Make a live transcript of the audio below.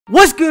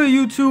What's good,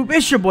 YouTube?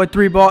 It's your boy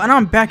 3Ball, and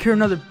I'm back here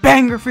another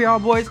banger for y'all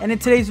boys. And in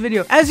today's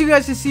video, as you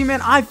guys can see, man,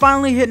 I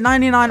finally hit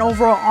 99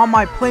 overall on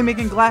my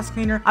playmaking glass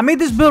cleaner. I made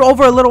this build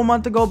over a little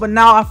month ago, but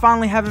now I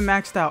finally have it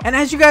maxed out. And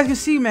as you guys can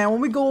see, man,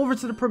 when we go over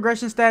to the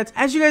progression stats,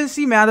 as you guys can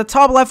see, man, at the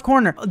top left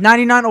corner,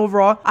 99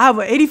 overall. I have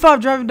an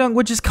 85 driving dunk,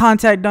 which is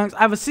contact dunks. I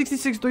have a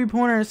 66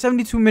 three-pointer and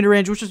 72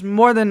 mid-range, which is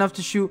more than enough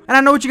to shoot. And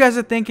I know what you guys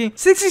are thinking.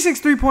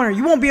 66 three-pointer,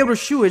 you won't be able to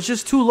shoot. It's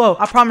just too low.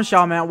 I promise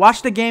y'all, man.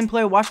 Watch the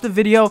gameplay, watch the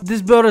video.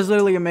 This build is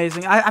literally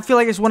amazing. I feel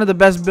like it's one of the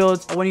best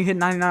builds when you hit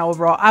 99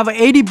 overall. I have an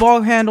 80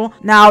 ball handle.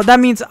 Now, that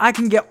means I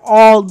can get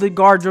all the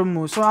guard dribble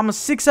moves. So, I'm a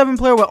 6'7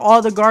 player with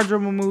all the guard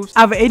dribble moves. I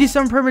have an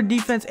 87 perimeter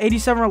defense,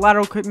 87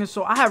 lateral quickness.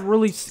 So, I have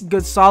really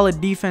good,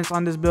 solid defense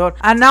on this build.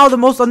 And now, the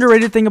most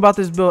underrated thing about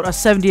this build, a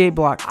 78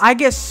 block. I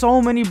get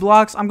so many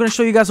blocks. I'm going to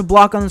show you guys a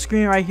block on the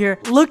screen right here.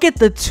 Look at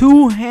the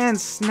two-hand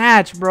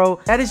snatch,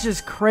 bro. That is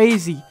just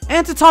crazy.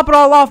 And to top it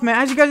all off,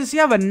 man, as you guys can see,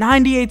 I have a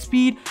 98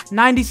 speed,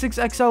 96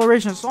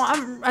 acceleration. So,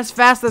 I'm as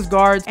fast as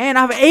guards. And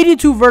I have an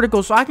 82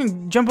 vertical, so I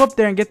can jump up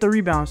there and get the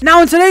rebounds.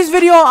 Now, in today's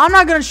video, I'm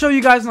not going to show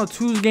you guys no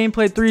 2's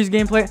gameplay, 3's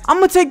gameplay. I'm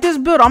going to take this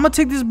build. I'm going to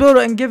take this build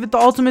and give it the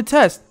ultimate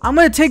test. I'm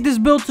going to take this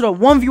build to the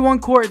 1v1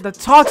 court, the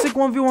toxic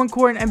 1v1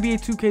 court in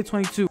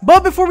NBA2K22.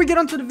 But before we get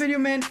onto the video,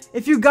 man,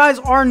 if you guys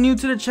are new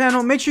to the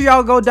channel, make sure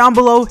y'all go down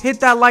below, hit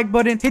that like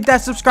button, hit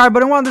that subscribe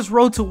button. We're on this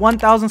road to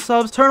 1,000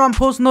 subs. Turn on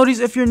post notice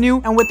if you're new.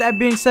 And with that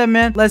being said,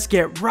 man, let's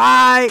get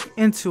right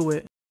into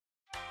it.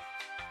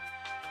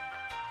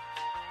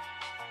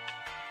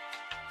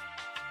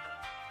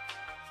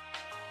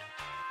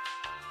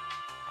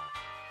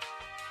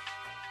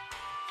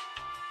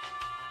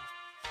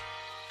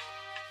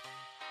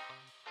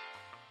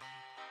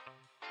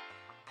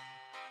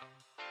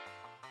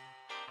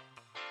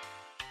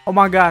 Oh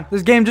my god,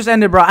 this game just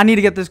ended, bro. I need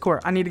to get this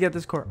court. I need to get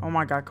this court. Oh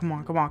my god, come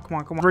on, come on, come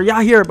on, come on. Bro,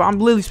 y'all here, but I'm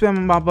literally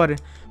spamming my button.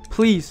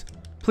 Please,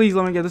 please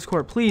let me get this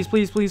court. Please,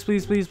 please, please,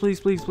 please, please, please,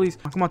 please, please.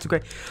 Come on,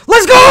 2K.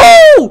 Let's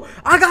go!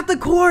 I got the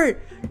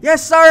court.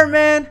 Yes, sir,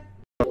 man.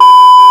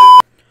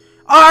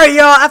 Alright,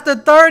 y'all. After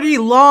 30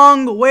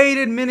 long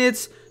waited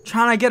minutes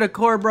trying to get a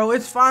court, bro,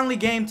 it's finally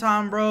game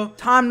time, bro.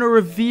 Time to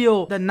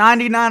reveal the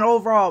 99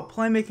 overall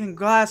playmaking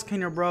glass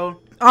cleaner, bro.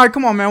 Alright,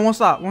 come on, man. Won't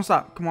stop. Won't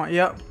stop. Come on.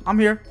 Yep, I'm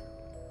here.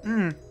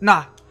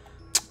 Nah.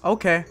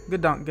 Okay.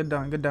 Good dunk. Good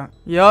dunk. Good dunk.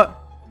 Yep.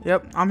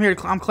 I'm here.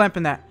 I'm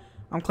clamping that.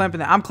 I'm clamping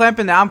that. I'm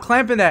clamping that. I'm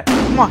clamping that.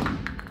 Come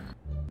on.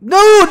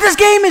 Dude, this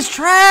game is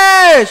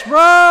trash,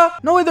 bro.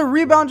 No way, the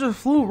rebound just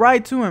flew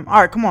right to him. All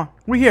right, come on.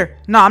 We're here.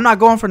 Nah, I'm not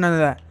going for none of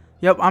that.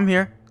 Yep, I'm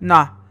here.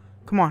 Nah.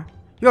 Come on.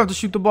 You have to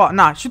shoot the ball.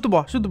 Nah, shoot the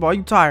ball. Shoot the ball.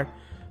 You tired.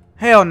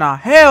 Hell nah.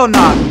 Hell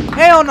nah.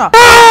 Hell nah.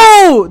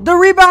 Oh! The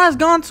rebound has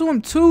gone to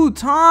him 2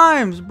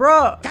 times,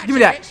 bro. Give me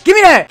that. Give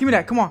me that. Give me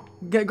that. Come on.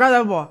 Grab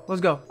that ball. Let's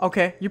go.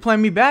 Okay. You're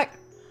playing me back?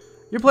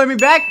 You're playing me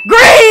back?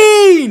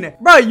 Green!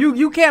 Bro,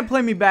 you can't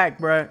play me back,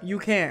 bro. You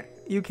can't.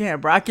 You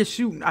can't, bro. I can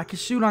shoot. I can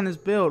shoot on this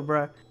build,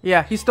 bro.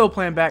 Yeah, he's still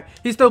playing back.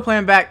 He's still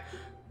playing back.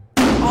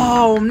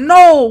 Oh,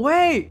 no.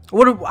 Wait.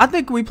 I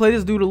think we play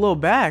this dude a little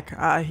back.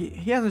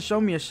 He hasn't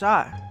shown me a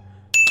shot.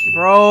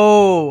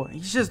 Bro,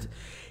 he's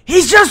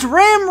just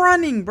rim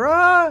running,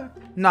 bro.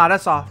 Nah,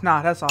 that's off.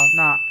 Nah, that's off.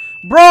 Nah.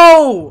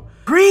 Bro,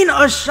 green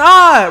a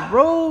shot,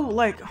 bro.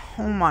 Like,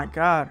 oh my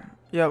god.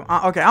 Yeah,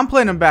 okay, I'm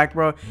playing him back,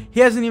 bro.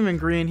 He hasn't even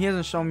green. He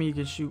hasn't shown me he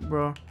can shoot,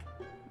 bro.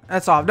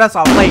 That's off. That's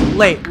off.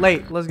 Late.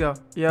 Let's go.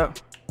 Yep.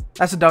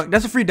 That's a dunk.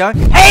 That's a free dunk.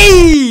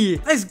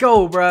 Hey! Let's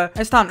go, bro.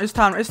 It's time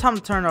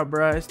to turn up,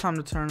 bro. It's time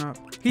to turn up.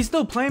 He's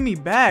still playing me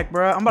back,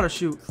 bro. I'm about to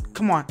shoot.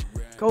 Come on.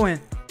 Go in.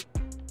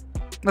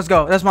 Let's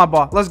go. That's my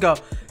ball. Let's go.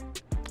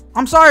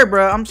 I'm sorry,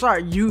 bro. I'm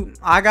sorry.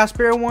 I got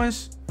spare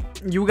once.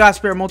 You got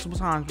spare multiple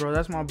times, bro.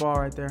 That's my ball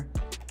right there.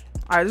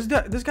 All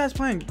right, this guy's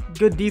playing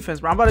good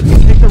defense, bro. I'm about to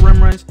take the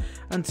rim runs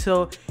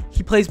until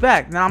he plays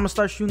back. Now I'm gonna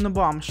start shooting the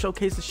ball. I'm gonna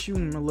showcase the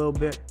shooting a little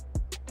bit.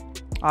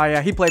 Oh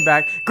yeah, he played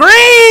back.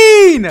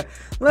 Green!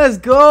 Let's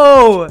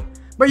go.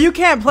 Bro, you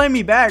can't play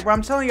me back, bro.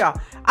 I'm telling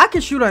y'all, I can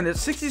shoot on this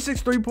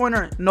 66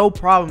 three-pointer, no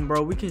problem,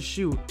 bro. We can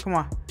shoot. Come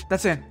on.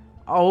 That's in.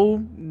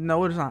 Oh,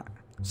 no, it's not.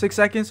 6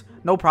 seconds,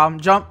 no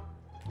problem. Jump.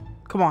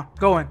 Come on,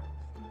 go in.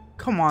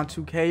 Come on,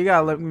 2K. You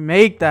gotta let me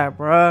make that,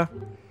 bro.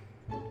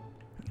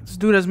 This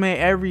dude has made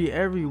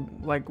every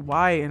like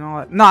white and all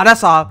that. Nah,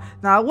 that's off.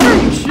 Nah, what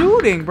are you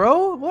shooting,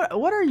 bro?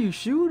 What are you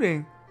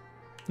shooting?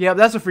 Yep,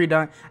 that's a free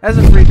dunk. That's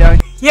a free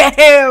dunk.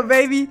 Yeah,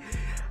 baby.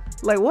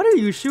 Like, what are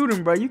you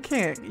shooting, bro? You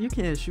can't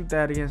shoot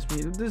that against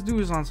me. This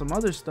dude is on some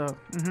other stuff.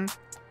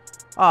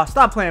 Oh,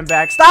 stop playing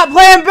back. Stop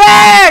playing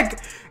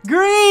back!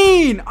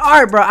 Green!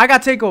 Alright, bro. I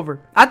got takeover.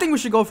 I think we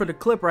should go for the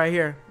clip right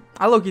here.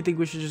 I low-key think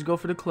we should just go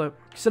for the clip.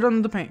 Sit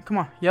under the paint. Come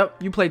on.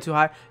 Yep. You play too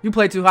high. You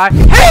play too high.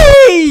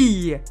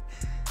 Hey!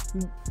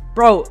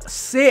 Bro,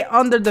 sit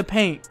under the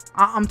paint.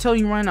 I'm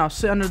telling you right now.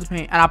 Sit under the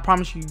paint. And I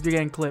promise you, you're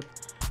getting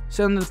clipped.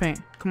 Sit under the paint.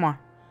 Come on.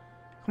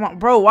 Come on.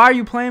 Bro, why are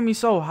you playing me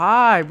so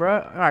high, bro?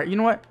 Alright, you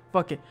know what?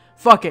 Fuck it.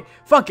 Fuck it.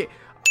 Fuck it.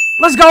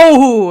 Let's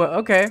go.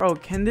 Okay. Bro,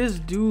 can this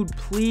dude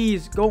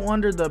please go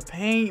under the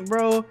paint,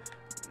 bro?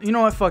 You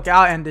know what? Fuck it.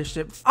 I'll end this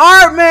shit.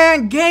 Alright,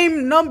 man.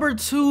 Game number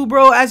 2,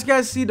 bro. As you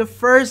guys see, the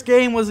first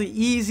game was an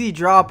easy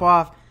drop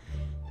off.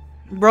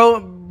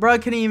 Bro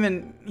couldn't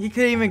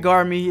even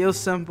guard me. It was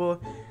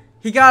simple.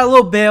 He got a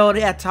little bailed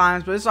at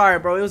times, but it's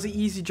alright, bro. It was an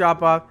easy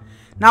drop off.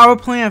 Now we're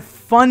playing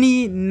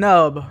funny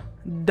dub.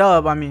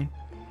 I mean,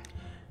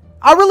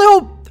 I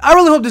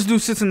really hope this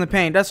dude sits in the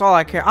paint. That's all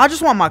I care. I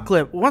just want my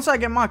clip. Once I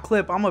get my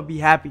clip, I'm gonna be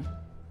happy.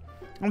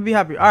 All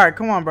right,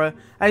 come on, bro.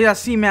 As y'all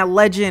see, man,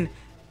 legend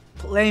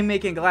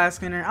playmaking glass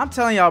cleaner. I'm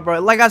telling y'all, bro.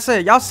 Like I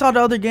said, y'all saw the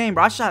other game,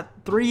 bro. I shot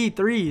 3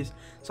 threes.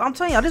 So I'm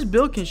telling y'all, this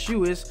build can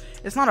shoot.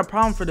 It's not a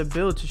problem for the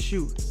build to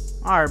shoot.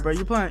 All right, bro.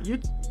 You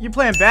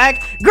playing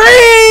back?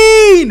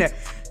 Green!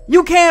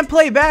 You can't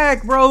play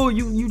back, bro.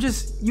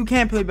 You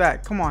can't play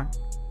back. Come on.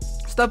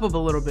 Step up a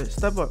little bit.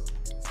 Step up.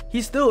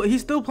 He's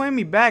still playing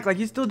me back. Like,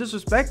 he's still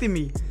disrespecting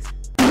me.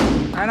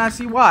 And I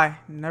see why.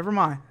 Never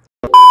mind.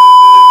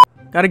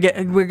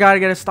 We gotta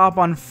get a stop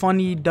on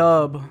funny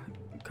dub.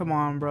 Come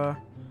on, bro.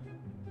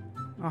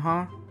 Bro,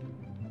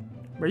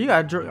 are you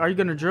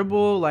gonna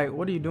dribble? Like,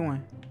 what are you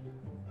doing?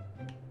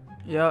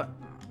 Yeah.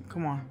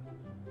 Come on.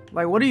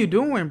 Like, what are you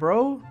doing,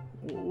 bro?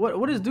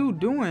 What is dude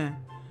doing?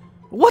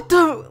 What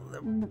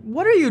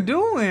are you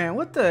doing?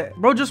 What the?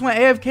 Bro just went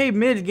AFK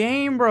mid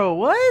game, bro.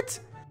 What?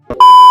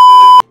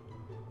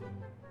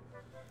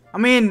 I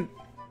mean,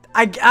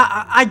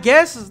 I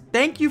guess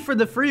thank you for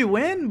the free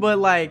win, but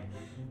like,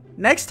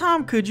 next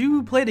time could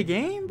you play the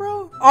game,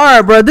 bro? All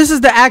right, bro. This is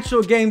the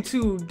actual game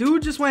too.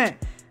 Dude just went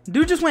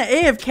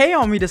AFK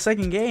on me the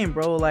second game,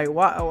 bro. Like,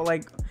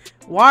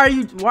 why are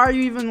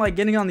you even like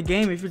getting on the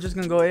game if you're just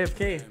gonna go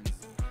AFK?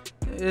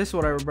 It's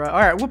whatever, bro. All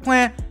right, we're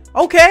playing.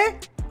 Okay,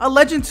 a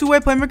legend 2-way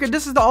playmaker.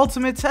 This is the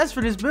ultimate test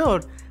for this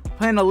build.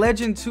 Playing a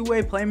legend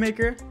 2-way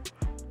playmaker.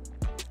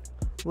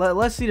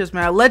 Let's see this,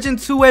 man. Legend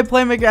 2-way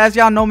playmaker. As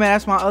y'all know, man,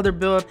 that's my other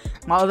build,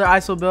 my other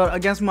ISO build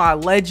against my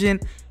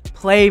legend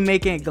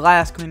playmaking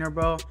glass cleaner,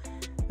 bro.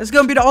 It's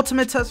gonna be the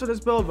ultimate test for this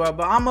build, bro.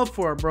 But I'm up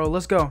for it, bro.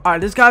 Let's go. All right,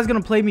 this guy's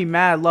gonna play me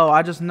mad low.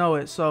 I just know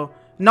it. So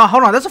no,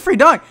 hold on. That's a free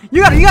dunk.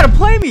 You gotta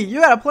play me.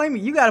 You gotta play me.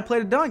 You gotta play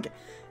the dunk.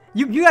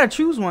 You gotta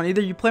choose one.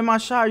 Either you play my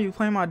shot or you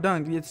play my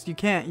dunk. You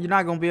can't. You're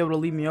not gonna be able to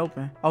leave me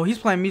open. Oh, he's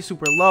playing me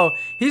super low.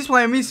 He's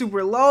playing me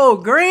super low.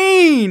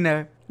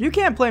 Green. You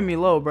can't play me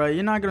low, bro.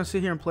 You're not gonna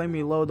sit here and play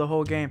me low the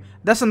whole game.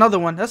 That's another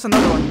one. That's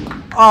another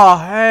one. Oh,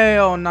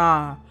 hell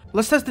nah.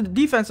 Let's test the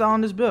defense out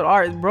on this build. All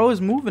right, bro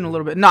is moving a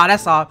little bit. Nah,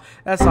 that's off.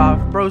 That's off.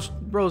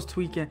 Bro's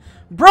tweaking.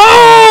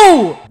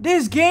 Bro,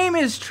 this game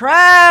is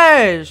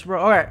trash, bro.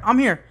 All right, I'm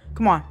here.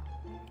 Come on.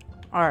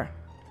 All right.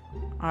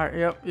 All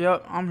right.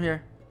 Yep. I'm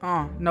here.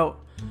 No.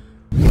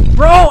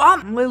 Bro,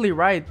 I'm literally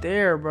right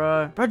there,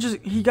 bro. Bro,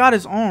 he got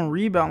his own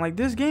rebound. Like,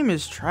 this game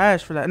is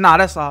trash for that. Nah,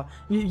 that's off.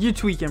 You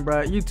tweaking,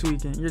 bro. You're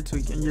tweaking.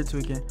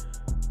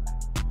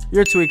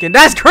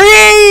 That's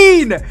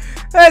green.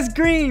 That's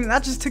green. I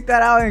just took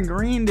that out and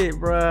greened it,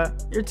 bro.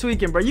 You're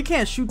tweaking, bro. You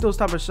can't shoot those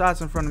type of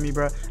shots in front of me,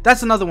 bro.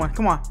 That's another one.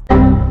 Come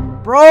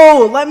on,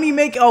 bro. Let me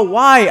make a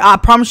Y. I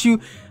promise you.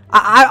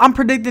 I'm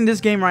predicting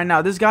this game right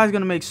now. This guy's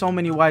gonna make so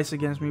many whites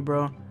against me,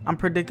 bro. I'm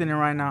predicting it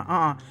right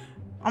now.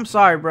 I'm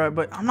sorry, bro,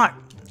 but I'm not.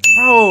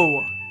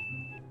 Bro,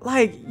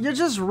 like, you're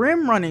just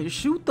rim running.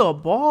 Shoot the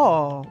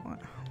ball.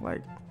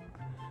 Like,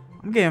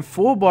 I'm getting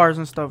full bars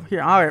and stuff.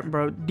 Here, all right,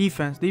 bro.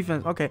 Defense.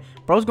 Okay,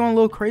 bro's going a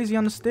little crazy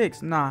on the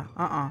sticks. Nah,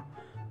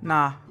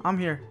 I'm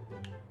here.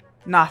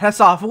 Nah, that's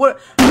off. What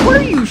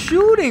are you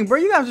shooting, bro?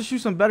 You guys have to shoot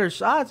some better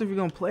shots if you're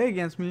gonna play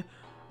against me.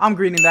 I'm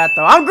greening that,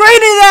 though. I'm greening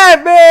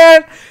that,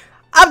 man.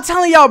 I'm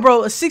telling y'all,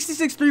 bro, a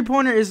 66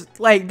 3-pointer is,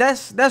 like,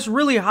 that's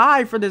really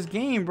high for this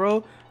game,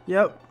 bro.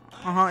 Yep.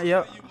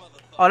 Yep.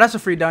 Oh, that's a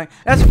free dunk.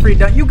 That's a free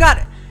dunk. You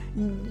gotta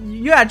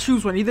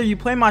choose one. Either you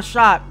play my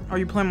shot or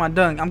you play my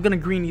dunk. I'm gonna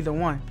green either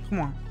one. Come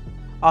on.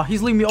 Oh,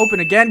 he's leaving me open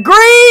again.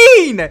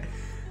 Green!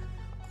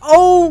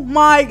 Oh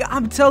my God.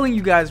 I'm telling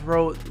you guys,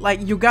 bro.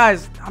 Like, you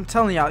guys, I'm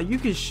telling y'all, you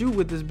can shoot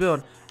with this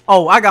build.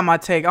 Oh, I got my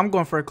take. I'm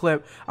going for a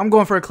clip.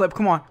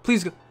 Come on.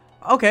 Please go.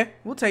 Okay.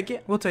 We'll take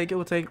it.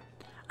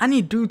 I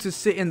need dude to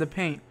sit in the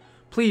paint.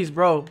 Please,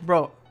 bro.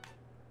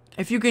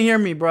 If you can hear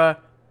me, bro.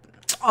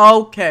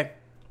 Okay.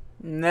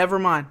 Never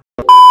mind.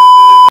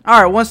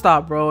 All right, one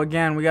stop, bro.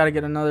 Again, we got to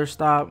get another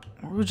stop.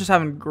 We're just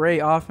having great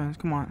offense.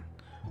 Come on.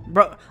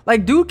 Bro,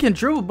 like, dude can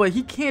dribble, but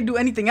he can't do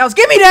anything else.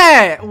 Give me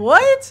that.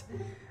 What?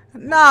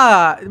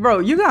 Nah, bro,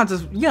 you have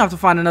to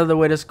find another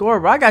way to score,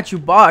 bro. I got you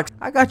boxed.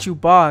 I got you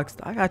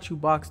boxed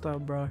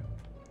up, bro.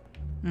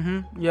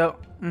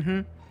 Yep.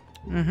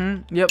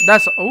 Yep,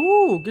 that's,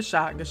 ooh, good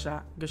shot.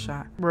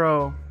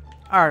 Bro.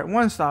 All right,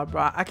 one stop,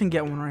 bro. I can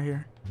get one right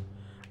here.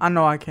 I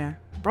know I can.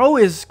 Bro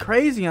is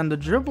crazy on the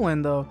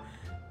dribbling, though.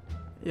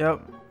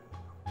 Yep.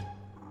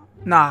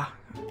 Nah.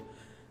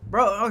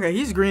 Bro, okay,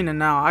 he's greening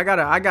now. I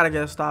gotta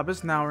get a stop.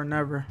 It's now or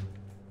never.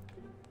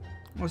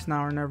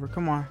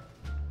 Come on.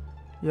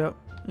 Yep.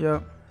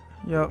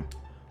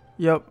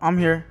 I'm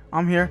here.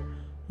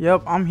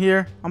 Yep, I'm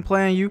here. I'm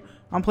playing you.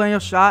 I'm playing your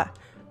shot.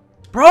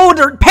 Bro,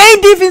 the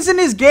paint defense in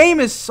this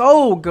game is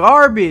so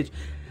garbage.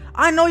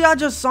 I know y'all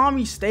just saw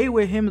me stay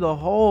with him the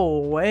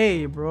whole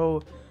way,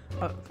 bro.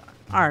 All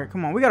right,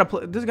 come on. We gotta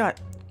play. This guy,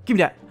 give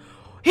me that.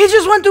 He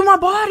just went through my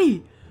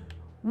body.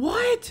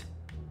 What?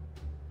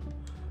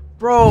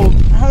 Bro,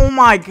 oh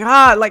my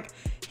god. Like,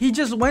 he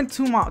just went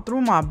through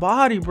my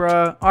body,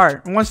 bro. All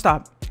right, one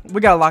stop.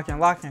 We gotta lock in.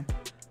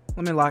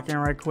 Let me lock in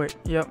right quick.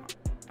 Yep.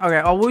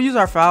 Okay, oh, we'll use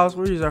our fouls.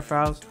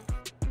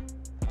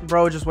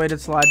 Bro just waited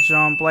till I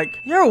jump. Like,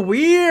 you're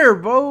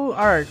weird, bro.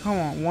 All right, come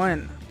on.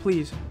 One,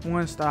 please.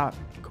 One stop.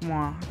 Come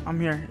on. I'm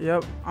here.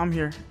 Yep. I'm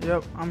here.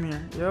 Yep. I'm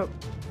here. Yep.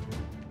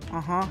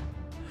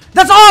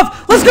 That's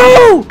off. Let's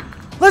go.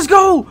 Let's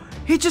go.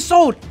 He just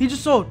sold.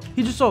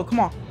 Come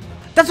on.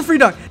 That's a free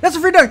dunk.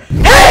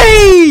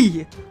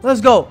 Hey!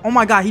 Let's go. Oh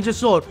my god, he just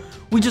sold.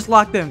 We just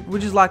locked in.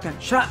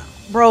 Shut,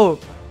 bro.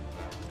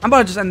 I'm about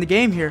to just end the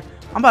game here.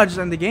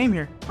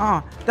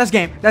 That's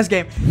game.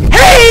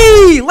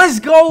 Hey! Let's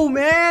go,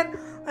 man.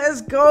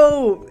 Let's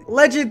go.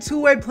 Legend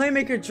two-way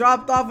playmaker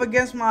dropped off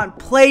against my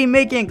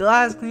playmaking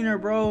glass cleaner,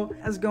 bro.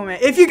 Let's go, man.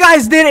 If you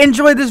guys did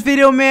enjoy this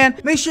video, man,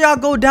 make sure y'all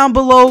go down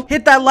below,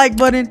 hit that like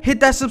button,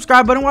 hit that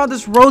subscribe button. We're on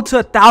this road to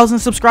 1,000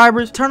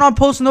 subscribers. Turn on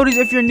post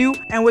notifications if you're new.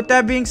 And with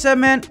that being said,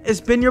 man,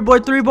 it's been your boy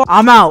DRIBBLE.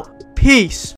 I'm out. Peace.